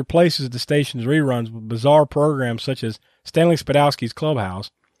George replaces the station's reruns with bizarre programs such as Stanley Spadowski's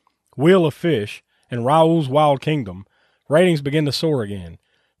Clubhouse, Wheel of Fish, and Raoul's Wild Kingdom, ratings begin to soar again.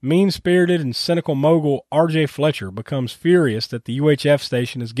 Mean-spirited and cynical mogul R.J. Fletcher becomes furious that the UHF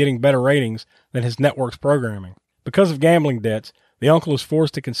station is getting better ratings than his network's programming. Because of gambling debts, the uncle is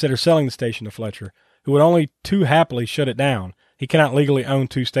forced to consider selling the station to Fletcher, who would only too happily shut it down. He cannot legally own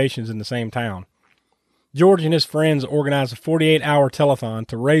two stations in the same town. George and his friends organize a 48-hour telethon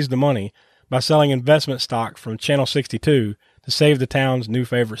to raise the money by selling investment stock from Channel 62 to save the town's new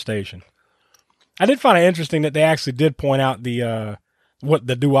favorite station. I did find it interesting that they actually did point out the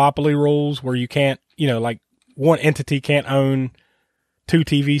duopoly rules, where you can't, like one entity can't own two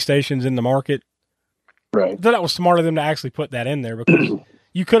TV stations in the market. Right. I thought that was smart of them to actually put that in there, because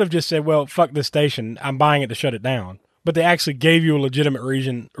you could have just said, well, fuck this station, I'm buying it to shut it down. But they actually gave you a legitimate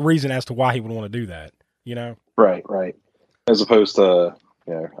reason as to why he would want to do that. Right. As opposed to,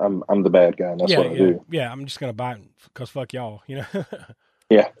 I'm the bad guy and that's what I do. Yeah, I'm just going to buy it because fuck y'all,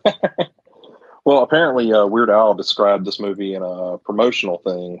 Yeah. Well, apparently, Weird Al described this movie in a promotional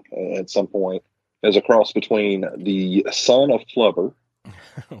thing at some point as a cross between the Son of Flubber,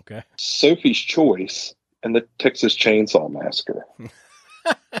 Okay. Sophie's Choice, and the Texas Chainsaw Massacre.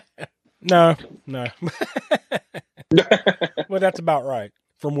 No. Well, that's about right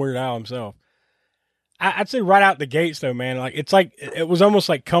from Weird Al himself. I'd say right out the gates, though, man. Like it was almost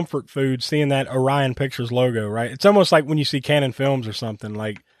like comfort food seeing that Orion Pictures logo, right? It's almost like when you see Canon Films or something.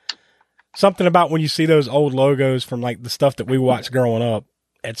 Like something about when you see those old logos from like the stuff that we watched growing up.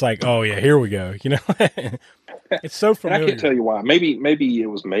 It's like, oh yeah, here we go. You know, it's so familiar. And I can't tell you why. Maybe it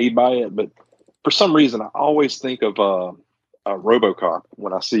was made by it, but for some reason, I always think of RoboCop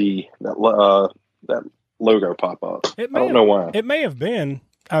when I see that logo pop up. I don't know why. It may have been.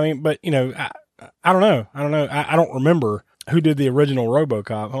 I mean, but you know, I don't know. I don't remember who did the original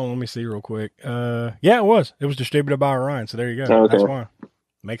RoboCop. Hold on, let me see real quick. Yeah, it was. It was distributed by Orion. So there you go. Okay. That's why.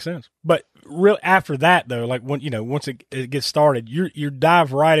 Makes sense. But real after that though, like when once it gets started, you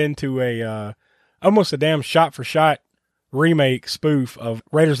dive right into a almost a damn shot for shot remake spoof of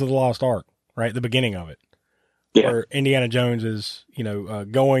Raiders of the Lost Ark. Right, the beginning of it. Yeah. Where Indiana Jones is,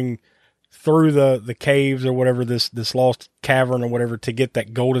 going through the caves or whatever, this lost cavern or whatever to get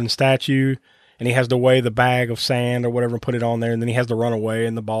that golden statue, and he has to weigh the bag of sand or whatever and put it on there, and then he has to run away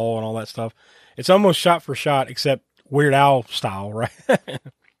and the ball and all that stuff. It's almost shot for shot, except Weird Al style, right?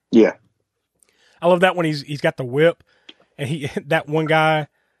 Yeah. I love that when he's got the whip, and that one guy,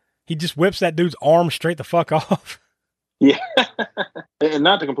 he just whips that dude's arm straight the fuck off. Yeah. And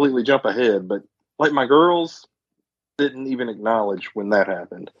not to completely jump ahead, but like my girls didn't even acknowledge when that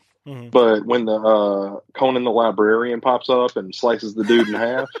happened. Mm-hmm. But when the Conan the Librarian pops up and slices the dude in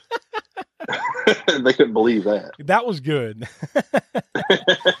half, they couldn't believe that. That was good.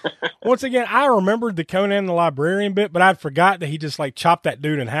 Once again, I remembered the Conan the Librarian bit, but I'd forgot that he just like chopped that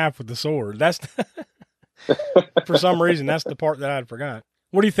dude in half with the sword. That's for some reason, that's the part that I'd forgot.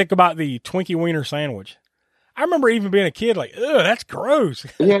 What do you think about the Twinkie Wiener sandwich? I remember even being a kid like, ugh, that's gross.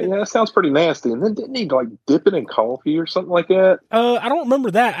 Yeah, that sounds pretty nasty. And then didn't he like dip it in coffee or something like that? I don't remember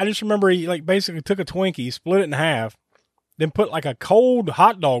that. I just remember he like basically took a Twinkie, split it in half, then put like a cold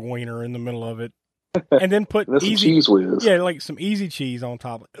hot dog wiener in the middle of it, and then put easy cheese whiz. Yeah, like some easy cheese on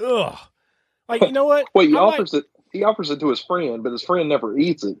top. Ugh. Like, you know what? Well, he offers it to his friend, but his friend never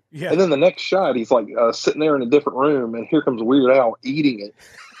eats it. Yeah. And then the next shot, he's like sitting there in a different room, and here comes Weird Al eating it.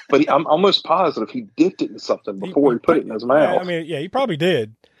 But I'm almost positive he dipped it in something before he put it in his mouth. I mean, yeah, he probably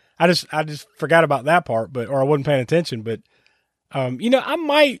did. I just forgot about that part, or I wasn't paying attention. But, I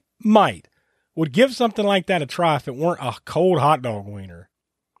might would give something like that a try if it weren't a cold hot dog wiener.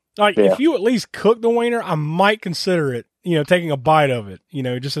 Like, if you at least cook the wiener, I might consider it, taking a bite of it,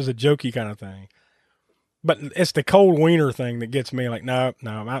 just as a jokey kind of thing. But it's the cold wiener thing that gets me like, no,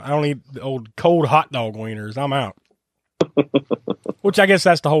 I don't eat the old cold hot dog wieners. I'm out. Which I guess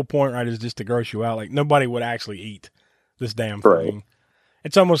that's the whole point, right? Is just to gross you out. Like nobody would actually eat this damn thing. Right.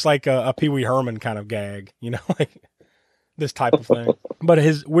 It's almost like a Pee Wee Herman kind of gag, like this type of thing. But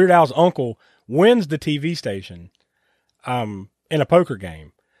his Weird Al's uncle wins the TV station, in a poker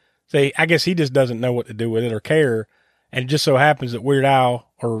game. So I guess he just doesn't know what to do with it or care. And it just so happens that Weird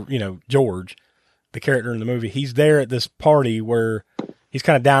Al, or George, the character in the movie, he's there at this party where he's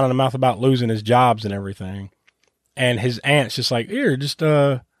kind of down in the mouth about losing his jobs and everything. And his aunt's just like, here, just,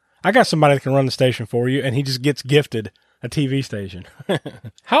 I got somebody that can run the station for you. And he just gets gifted a TV station.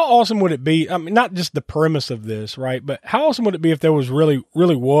 How awesome would it be? I mean, not just the premise of this, right? But how awesome would it be if there was really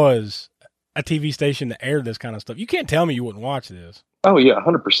was a TV station that aired this kind of stuff? You can't tell me you wouldn't watch this. Oh yeah,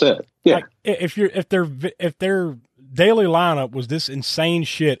 100%. Yeah. Like, if their daily lineup was this insane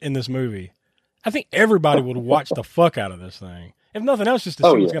shit in this movie, I think everybody would watch the fuck out of this thing. If nothing else, just to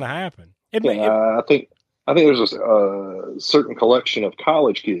see what's going to happen. I think there's a certain collection of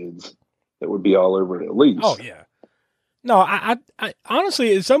college kids that would be all over it at least. Oh yeah. No, I honestly,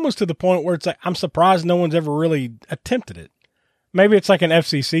 it's almost to the point where it's like, I'm surprised no one's ever really attempted it. Maybe it's like an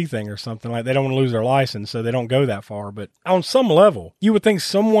FCC thing or something, like they don't want to lose their license, so they don't go that far. But on some level, you would think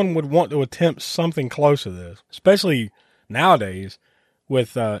someone would want to attempt something close to this, especially nowadays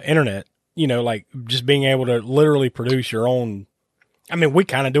with internet, like just being able to literally produce your own. I mean, we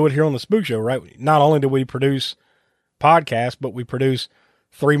kind of do it here on the Spook Show, right? Not only do we produce podcasts, but we produce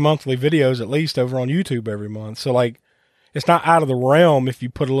 3 monthly videos at least over on YouTube every month. So like, it's not out of the realm if you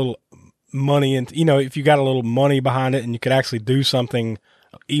put a little money into, if you got a little money behind it and you could actually do something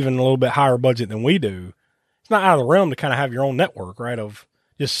even a little bit higher budget than we do. It's not out of the realm to kind of have your own network, right? Of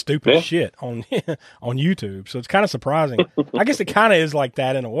just stupid shit on YouTube. So it's kind of surprising. I guess it kind of is like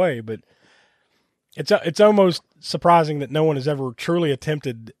that in a way, but It's almost surprising that no one has ever truly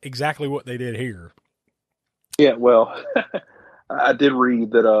attempted exactly what they did here. Yeah, well, I did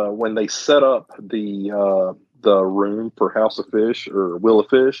read that when they set up the room for House of Fish or Will of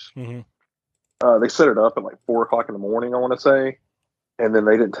Fish, they set it up at like 4:00 in the morning, I want to say, and then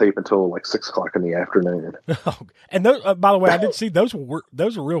they didn't tape until like 6:00 in the afternoon. And those, by the way, I did see those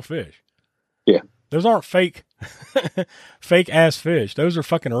are real fish. Yeah, those aren't fake ass fish. Those are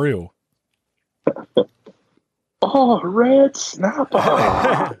fucking real. Oh, red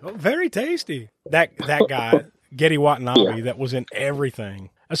snapper! Very tasty. That guy Getty Watanabe that was in everything.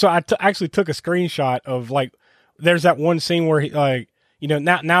 So I actually took a screenshot of like, there's that one scene where he like,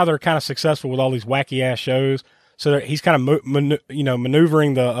 now they're kind of successful with all these wacky ass shows. So he's kind of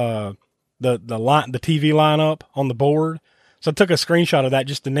maneuvering the TV lineup on the board. So I took a screenshot of that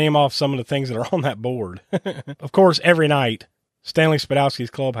just to name off some of the things that are on that board. Of course, every night, Stanley Spadowski's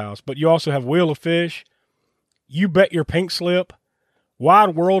Clubhouse, but you also have Wheel of Fish, You Bet Your Pink Slip,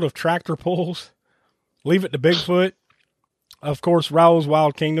 Wide World of Tractor Pulls, Leave It to Bigfoot, of course, Raoul's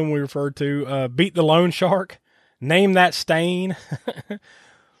Wild Kingdom we referred to, Beat the Loan Shark, Name That Stain,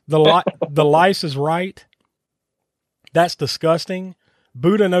 The Lice is Right, That's Disgusting,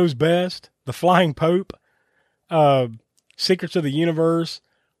 Buddha Knows Best, The Flying Pope, Secrets of the Universe,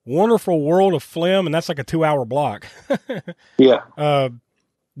 Wonderful World of Phlegm, and that's like a 2-hour block. Yeah.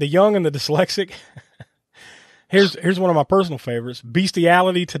 The Young and the Dyslexic. Here's one of my personal favorites.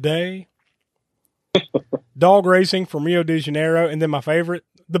 Bestiality Today. Dog Racing from Rio de Janeiro. And then my favorite,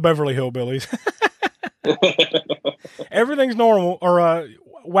 The Beverly Hillbillies. Everything's normal or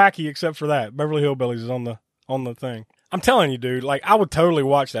wacky except for that. Beverly Hillbillies is on the thing. I'm telling you, dude, like I would totally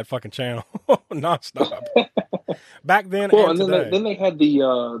watch that fucking channel nonstop. Back then, well, and then today. they had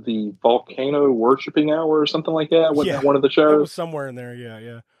the volcano worshiping hour or something like that. Wasn't that one of the shows? It was somewhere in there,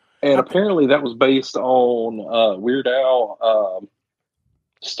 yeah. And apparently that was based on Weird Al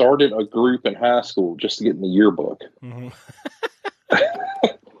started a group in high school just to get in the yearbook. Mm-hmm.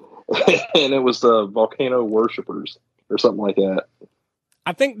 And it was the Volcano Worshippers or something like that.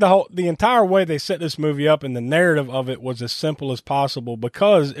 I think the entire way they set this movie up and the narrative of it was as simple as possible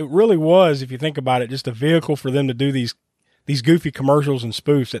because it really was, if you think about it, just a vehicle for them to do these goofy commercials and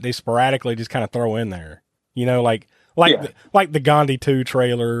spoofs that they sporadically just kind of throw in there. Like the Gandhi 2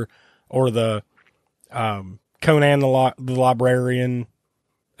 trailer or the Conan the Librarian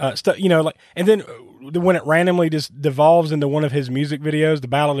stuff. And then when it randomly just devolves into one of his music videos, the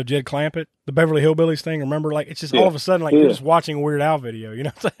Ballad of Jed Clampett, the Beverly Hillbillies thing. Remember, like it's just all of a sudden like you're just watching a Weird Al video. You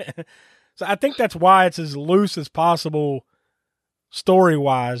know what I'm saying? So I think that's why it's as loose as possible story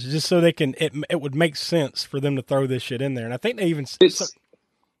wise, just so they can it would make sense for them to throw this shit in there. And I think they even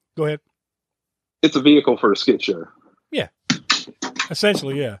go ahead. It's a vehicle for a skit show. Yeah,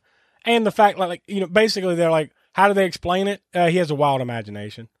 essentially, yeah. And the fact, basically, they're like, how do they explain it? He has a wild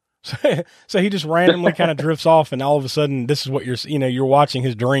imagination, so he just randomly kind of drifts off, and all of a sudden, this is what you're watching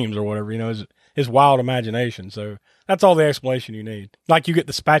his dreams or whatever. His wild imagination. So that's all the explanation you need. Like you get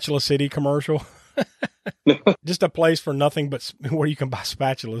the Spatula City commercial, just a place for nothing but where you can buy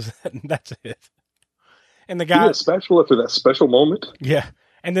spatulas. And that's it. And the guy, spatula for that special moment. Yeah.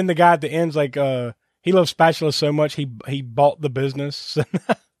 And then the guy at the end's like, he loves spatulas so much he bought the business. So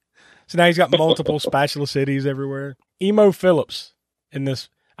now he's got multiple spatula cities everywhere. Emo Phillips in this.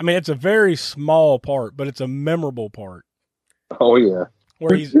 I mean, it's a very small part, but it's a memorable part. Oh yeah.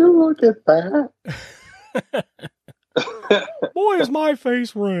 Where Would you look at that? Boy, is my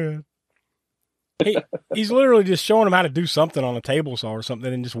face red. He's literally just showing him how to do something on a table saw or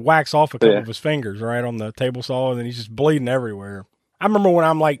something and just whacks off a couple of his fingers right on the table saw, and then he's just bleeding everywhere. I remember when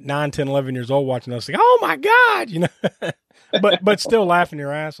I'm like 9, 10, 11 years old watching this, like, oh my God, but still laughing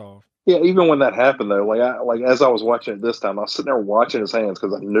your ass off. Yeah, even when that happened though, as I was watching it this time, I was sitting there watching his hands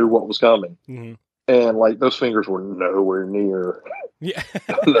because I knew what was coming, and like those fingers were nowhere near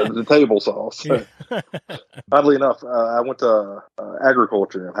the table saw. So, oddly enough, I went to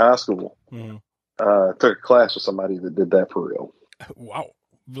agriculture in high school. Took a class with somebody that did that for real. Wow,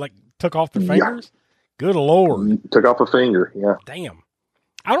 like took off their fingers. Good Lord, took off a finger. Yeah, damn.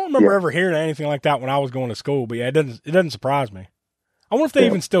 I don't remember ever hearing anything like that when I was going to school, but yeah, it doesn't surprise me. I wonder if they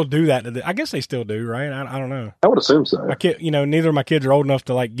even still do that. I guess they still do, right? I don't know. I would assume so. My kid, neither of my kids are old enough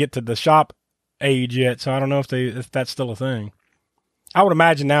to like get to the shop age yet, so I don't know if that's still a thing. I would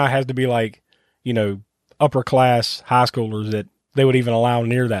imagine now it has to be like, upper class high schoolers that they would even allow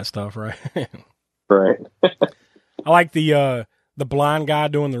near that stuff, right? Right. I like the blind guy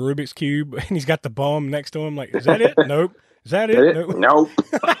doing the Rubik's Cube, and he's got the bum next to him. Like, is that it? Nope. Is that it? Nope.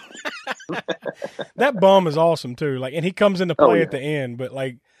 That bum is awesome too. Like, and he comes into play at the end. But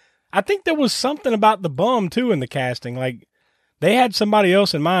like, I think there was something about the bum too in the casting. Like they had somebody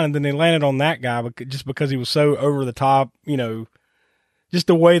else in mind, and then they landed on that guy just because he was so over the top. You know, just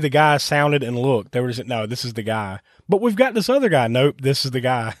the way the guy sounded and looked. They were just no, this is the guy. But we've got this other guy. Nope, this is the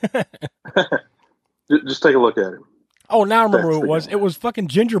guy. Just take a look at him. Oh, now I remember who it was. It was fucking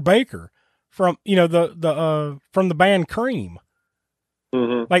Ginger Baker from from the band Cream.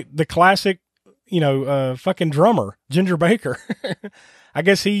 Mm-hmm. Like the classic, fucking drummer, Ginger Baker. I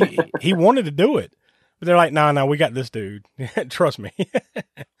guess he wanted to do it. But they're like, no, we got this dude. Trust me.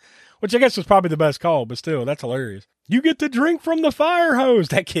 Which I guess was probably the best call, but still, that's hilarious. You get to drink from the fire hose,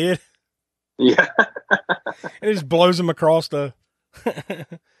 that kid. Yeah. And it just blows him across the...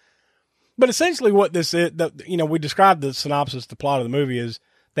 But essentially what this is, we described the synopsis, the plot of the movie is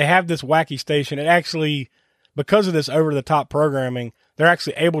they have this wacky station. It actually, because of this over-the-top programming, they're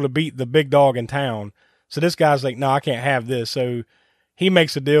actually able to beat the big dog in town. So this guy's like, no, I can't have this. So he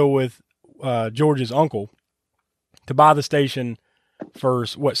makes a deal with George's uncle to buy the station for,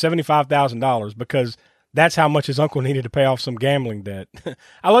 $75,000 because that's how much his uncle needed to pay off some gambling debt.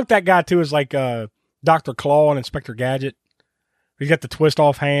 I looked at that guy, too, as like Dr. Claw and Inspector Gadget. He's got the twist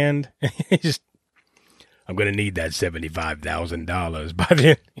off hand. I'm going to need that $75,000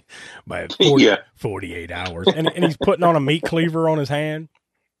 by 48 hours. And he's putting on a meat cleaver on his hand.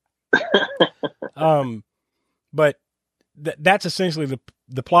 But that's essentially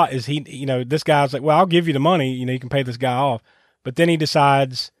the plot is this guy's like, well, I'll give you the money. You can pay this guy off. But then he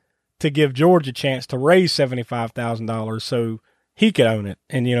decides to give George a chance to raise $75,000 so he could own it.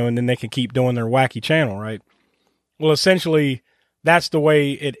 And, and then they can keep doing their wacky channel, right? Well, essentially, that's the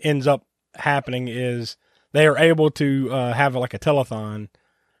way it ends up happening is they are able to have like a telethon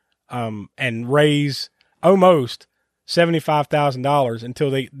and raise almost $75,000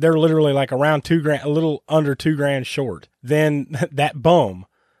 until they're literally like around $2,000, a little under $2,000 short. Then that bum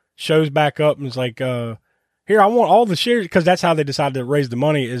shows back up and is like, here, I want all the shares, because that's how they decide to raise the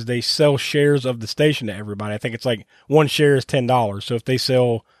money is they sell shares of the station to everybody. I think it's like one share is $10. So if they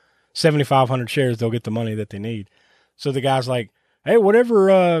sell 7,500 shares, they'll get the money that they need. So the guy's like, hey,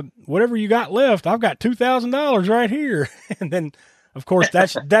 whatever you got left, I've got $2,000 right here. And then, of course,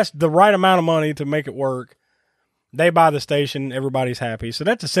 that's the right amount of money to make it work. They buy the station, everybody's happy. So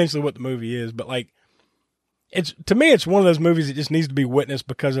that's essentially what the movie is. But like, to me, it's one of those movies that just needs to be witnessed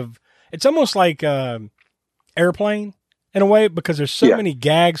because it's almost like Airplane in a way, because there's so many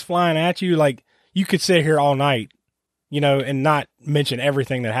gags flying at you. Like you could sit here all night, and not mention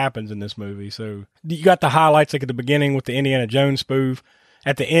everything that happens in this movie. So you got the highlights like at the beginning with the Indiana Jones spoof,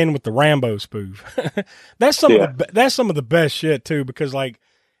 at the end with the Rambo spoof. That's some of the best shit too, because like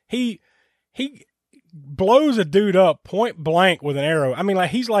he blows a dude up point blank with an arrow. I mean,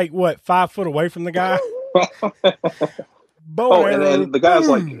 like he's like 5 foot away from the guy. And the guy's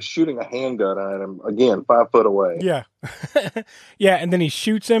like shooting a handgun at him again, 5 foot away. Yeah. Yeah. And then he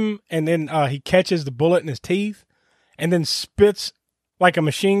shoots him, and then he catches the bullet in his teeth and then spits like a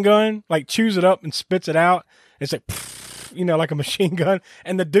machine gun, like chews it up and spits it out. It's like, like a machine gun,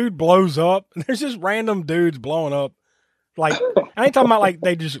 and the dude blows up. There's just random dudes blowing up. Like, I ain't talking about like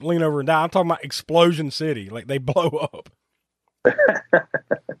they just lean over and die. I'm talking about Explosion City. Like they blow up.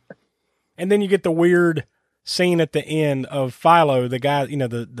 And then you get the weird scene at the end of Philo, the guy,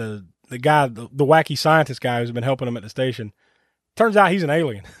 the guy, the wacky scientist guy who's been helping him at the station. Turns out he's an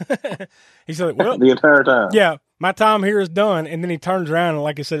alien. He's like, well, the entire time. Yeah, my time here is done. And then he turns around and,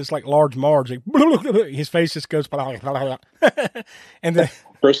 like I said, it's like Large Marge. Like, his face just goes, and then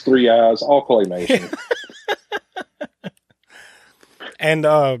first 3 eyes, all claymation. And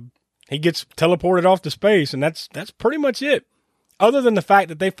he gets teleported off to space, and that's pretty much it. Other than the fact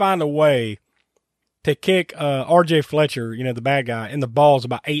that they find a way to kick R.J. Fletcher, the bad guy, in the balls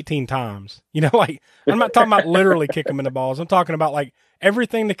about 18 times. Like, I'm not talking about literally kick him in the balls. I'm talking about, like,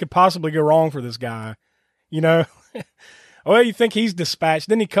 everything that could possibly go wrong for this guy. Well, you think he's dispatched.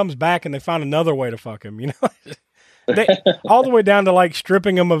 Then he comes back, and they find another way to fuck him, all the way down to, like,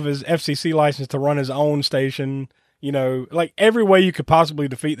 stripping him of his FCC license to run his own station. Like, every way you could possibly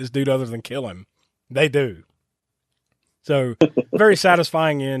defeat this dude other than kill him, they do. So, very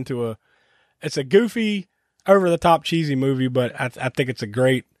satisfying end to it's a goofy, over-the-top, cheesy movie, but I think it's a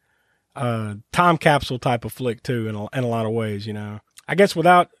great time capsule type of flick, too, in a lot of ways, I guess with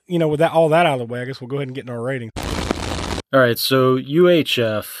all that out of the way, I guess we'll go ahead and get into our ratings. All right, so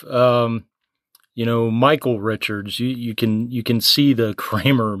UHF, Michael Richards, you can see the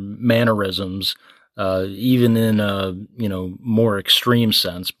Kramer mannerisms, even in more extreme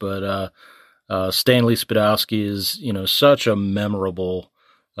sense, but Stanley Spadowski is, such a memorable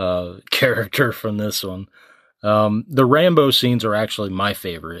character from this one. The Rambo scenes are actually my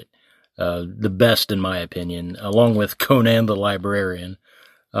favorite. the best in my opinion, along with Conan the Librarian.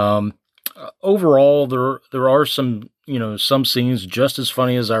 Overall, there are some, some scenes just as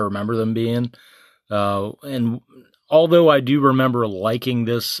funny as I remember them being. And although I do remember liking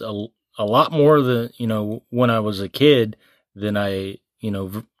this a lot more than, when I was a kid than I,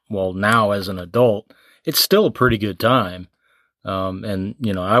 now as an adult, it's still a pretty good time. And,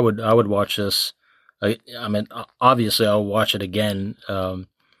 I would watch this. I mean, obviously I'll watch it again,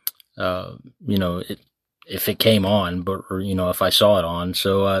 if it came on, or if I saw it on.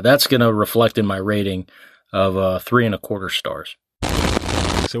 So that's going to reflect in my rating of 3.25 stars.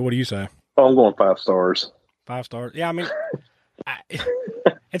 So what do you say? Oh, I'm going 5 stars. 5 stars. Yeah, I mean,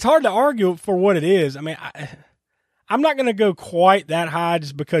 it's hard to argue for what it is. I mean, I'm not going to go quite that high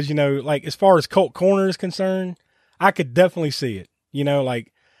just because, like as far as Cult Corner is concerned, I could definitely see it.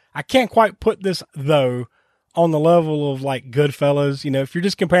 I can't quite put this, though, on the level of like Goodfellas, if you're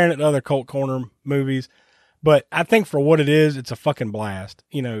just comparing it to other Cult Corner movies. But I think for what it is, it's a fucking blast,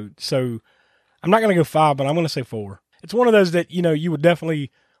 So I'm not going to go 5, but I'm going to say 4. It's one of those that, you would definitely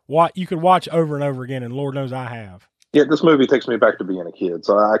watch, you could watch over and over again, and Lord knows I have. Yeah, this movie takes me back to being a kid,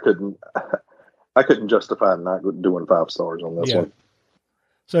 so I couldn't justify not doing 5 stars on this one.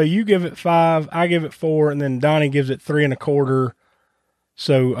 So you give it 5, I give it 4, and then Donnie gives it 3.25.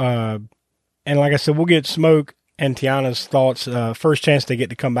 So, and like I said, we'll get Smoke and Tiana's thoughts. First chance they get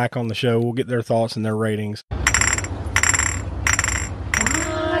to come back on the show, we'll get their thoughts and their ratings.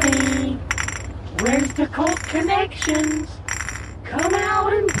 Bonnie, where's the Cult Connections? Come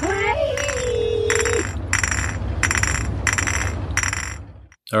out and play!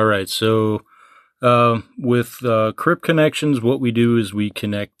 All right, so with Crypt Connections, what we do is we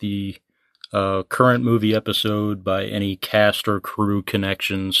connect the current movie episode by any cast or crew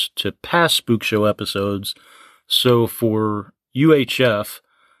connections to past Spook Show episodes. So for UHF,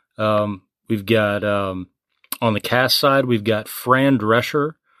 we've got, on the cast side, we've got Fran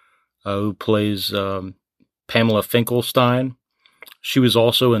Drescher, who plays Pamela Finkelstein. She was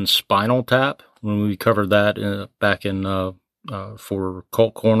also in Spinal Tap when we covered that back in for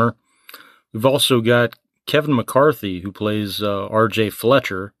Cult Corner. We've also got Kevin McCarthy, who plays R.J.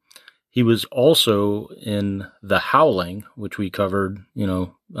 Fletcher. He was also in The Howling, which we covered,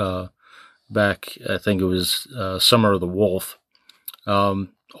 back, I think it was Summer of the Wolf.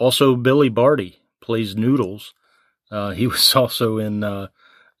 Also, Billy Barty plays Noodles. He was also in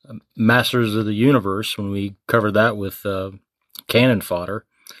Masters of the Universe when we covered that with Cannon Fodder.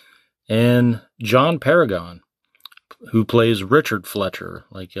 And John Paragon, who plays Richard Fletcher,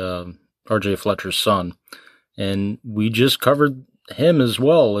 like R.J. Fletcher's son. And we just covered him as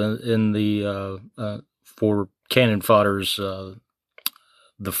well in the for Cannon Fodder's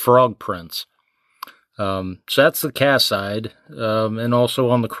The Frog Prince. So that's the cast side. And also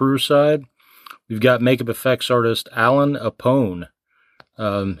on the crew side, we've got makeup effects artist Alan Apone.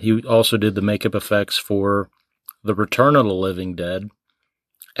 He also did the makeup effects for The Return of the Living Dead,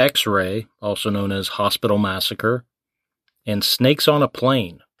 X-Ray, also known as Hospital Massacre, and Snakes on a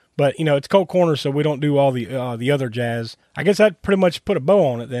Plane. But, it's Cult Corner, so we don't do all the other jazz. I guess I'd pretty much put a bow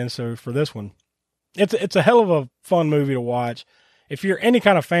on it then, so for this one. It's a hell of a fun movie to watch. If you're any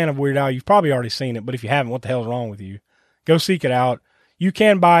kind of fan of Weird Al, you've probably already seen it, but if you haven't, what the hell's wrong with you? Go seek it out. You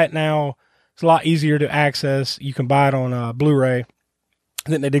can buy it now. It's a lot easier to access. You can buy it on Blu-ray. I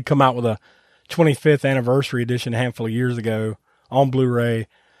think they did come out with a 25th anniversary edition a handful of years ago on Blu-ray.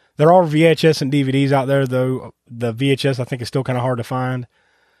 There are VHS and DVDs out there, though. The VHS, I think, is still kind of hard to find.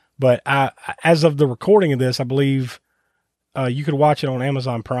 But as of the recording of this, I believe you could watch it on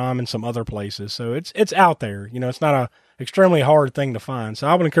Amazon Prime and some other places. So it's out there. It's not a extremely hard thing to find. So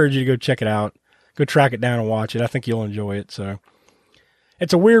I would encourage you to go check it out. Go track it down and watch it. I think you'll enjoy it. So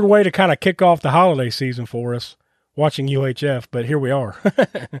it's a weird way to kind of kick off the holiday season for us, watching UHF. But here we are.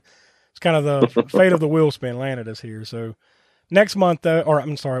 It's kind of the fate of the wheel spin landed us here. So next month,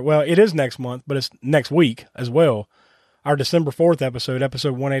 it is next month, but it's next week as well. Our December 4th episode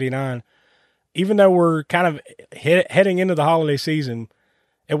 189, even though we're kind of heading into the holiday season,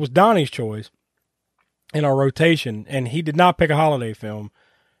 it was Donnie's choice in our rotation, and he did not pick a holiday film.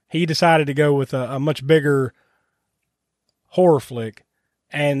 He decided to go with a much bigger horror flick,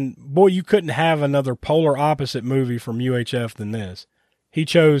 and boy, you couldn't have another polar opposite movie from UHF than this. He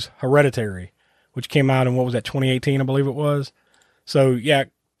chose Hereditary, which came out in, 2018, I believe it was. So, yeah,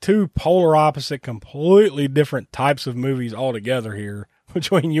 two polar opposite, completely different types of movies altogether here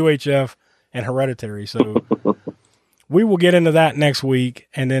between UHF and Hereditary. So we will get into that next week.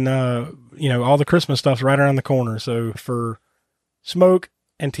 And then, all the Christmas stuff's right around the corner. So for Smoke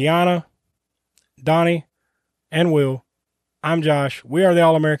and Tiana, Donnie and Will, I'm Josh. We are the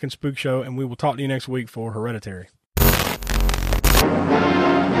All American Spook Show, and we will talk to you next week for Hereditary.